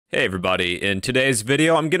Hey everybody, in today's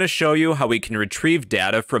video I'm going to show you how we can retrieve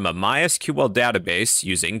data from a MySQL database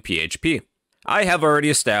using PHP. I have already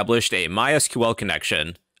established a MySQL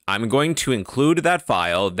connection. I'm going to include that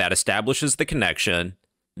file that establishes the connection.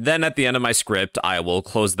 Then at the end of my script, I will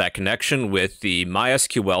close that connection with the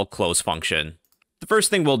MySQL close function. The first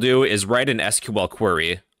thing we'll do is write an SQL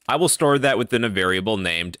query. I will store that within a variable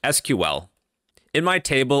named SQL. In my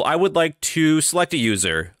table, I would like to select a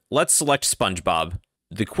user. Let's select SpongeBob.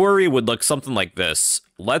 The query would look something like this.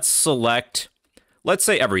 Let's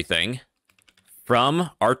say everything from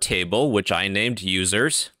our table, which I named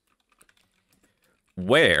users,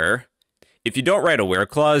 where, if you don't write a where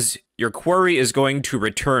clause, your query is going to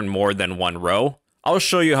return more than one row. I'll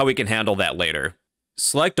show you how we can handle that later.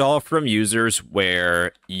 Select all from users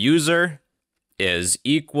where user is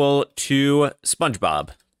equal to SpongeBob,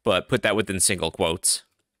 but put that within single quotes.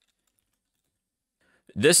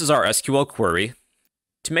 This is our SQL query.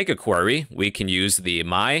 To make a query, we can use the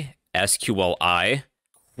MySQLi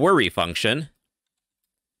query function.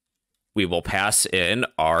 We will pass in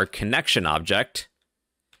our connection object,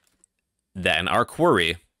 then our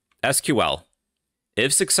query, SQL.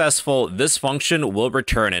 If successful, this function will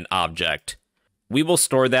return an object. We will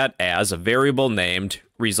store that as a variable named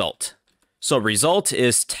result. So result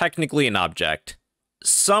is technically an object.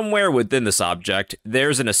 Somewhere within this object,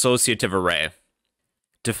 there's an associative array.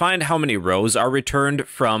 To find how many rows are returned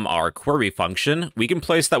from our query function, we can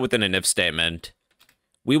place that within an if statement.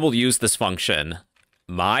 We will use this function,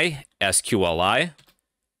 MySQLi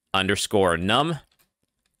underscore num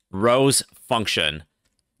rows function.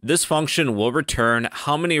 This function will return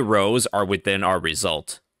how many rows are within our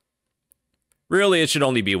result. Really, it should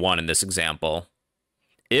only be one in this example.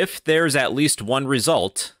 If there's at least one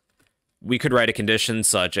result, we could write a condition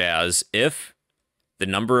such as if the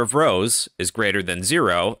number of rows is greater than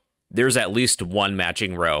 0, there's at least one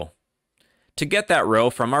matching row. To get that row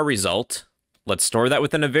from our result, let's store that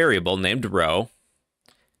within a variable named row,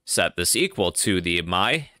 set this equal to the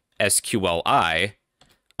MySQLi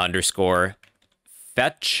underscore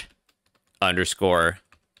fetch underscore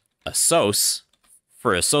assoc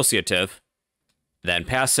for associative, then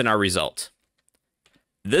pass in our result.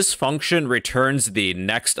 This function returns the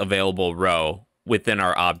next available row within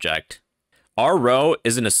our object. Our row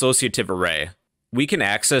is an associative array. We can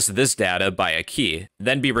access this data by a key,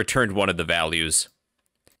 then be returned one of the values.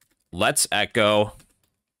 Let's echo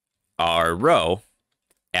our row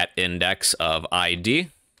at index of ID.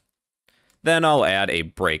 Then I'll add a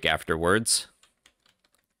break afterwards.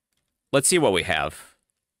 Let's see what we have.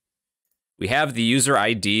 We have the user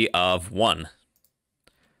ID of 1.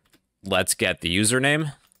 Let's get the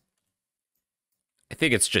username. I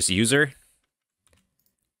think it's just user.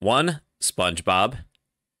 1. SpongeBob,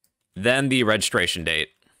 then the registration date.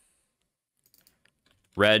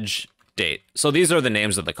 Reg date. So these are the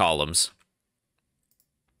names of the columns.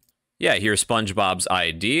 Yeah, here's SpongeBob's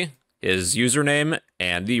ID, his username,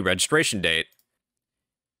 and the registration date.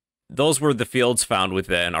 Those were the fields found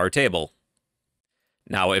within our table.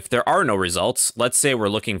 Now, if there are no results, let's say we're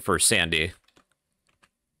looking for Sandy.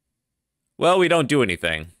 Well, we don't do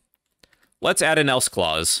anything. Let's add an else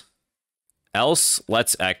clause. Else,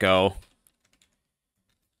 let's echo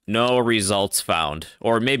no results found,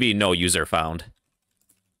 or maybe no user found.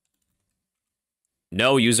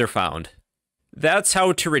 No user found. That's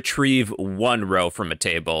how to retrieve one row from a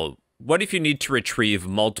table. What if you need to retrieve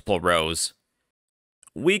multiple rows?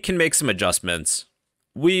 We can make some adjustments.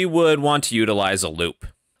 We would want to utilize a loop.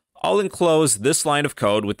 I'll enclose this line of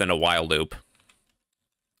code within a while loop.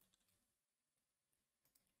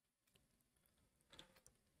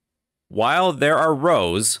 While there are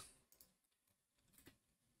rows,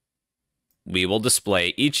 we will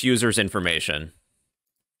display each user's information.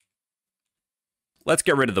 Let's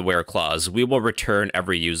get rid of the where clause. We will return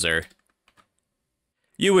every user.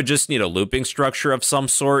 You would just need a looping structure of some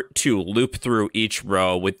sort to loop through each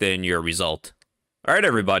row within your result. All right,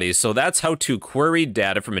 everybody, so that's how to query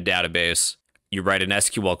data from a database. You write an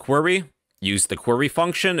SQL query, use the query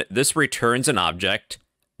function, this returns an object,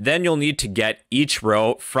 then you'll need to get each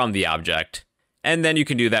row from the object, and then you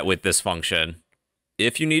can do that with this function.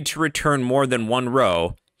 If you need to return more than one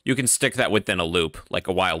row, you can stick that within a loop, like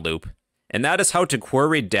a while loop. And that is how to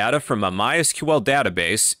query data from a MySQL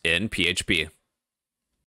database in PHP.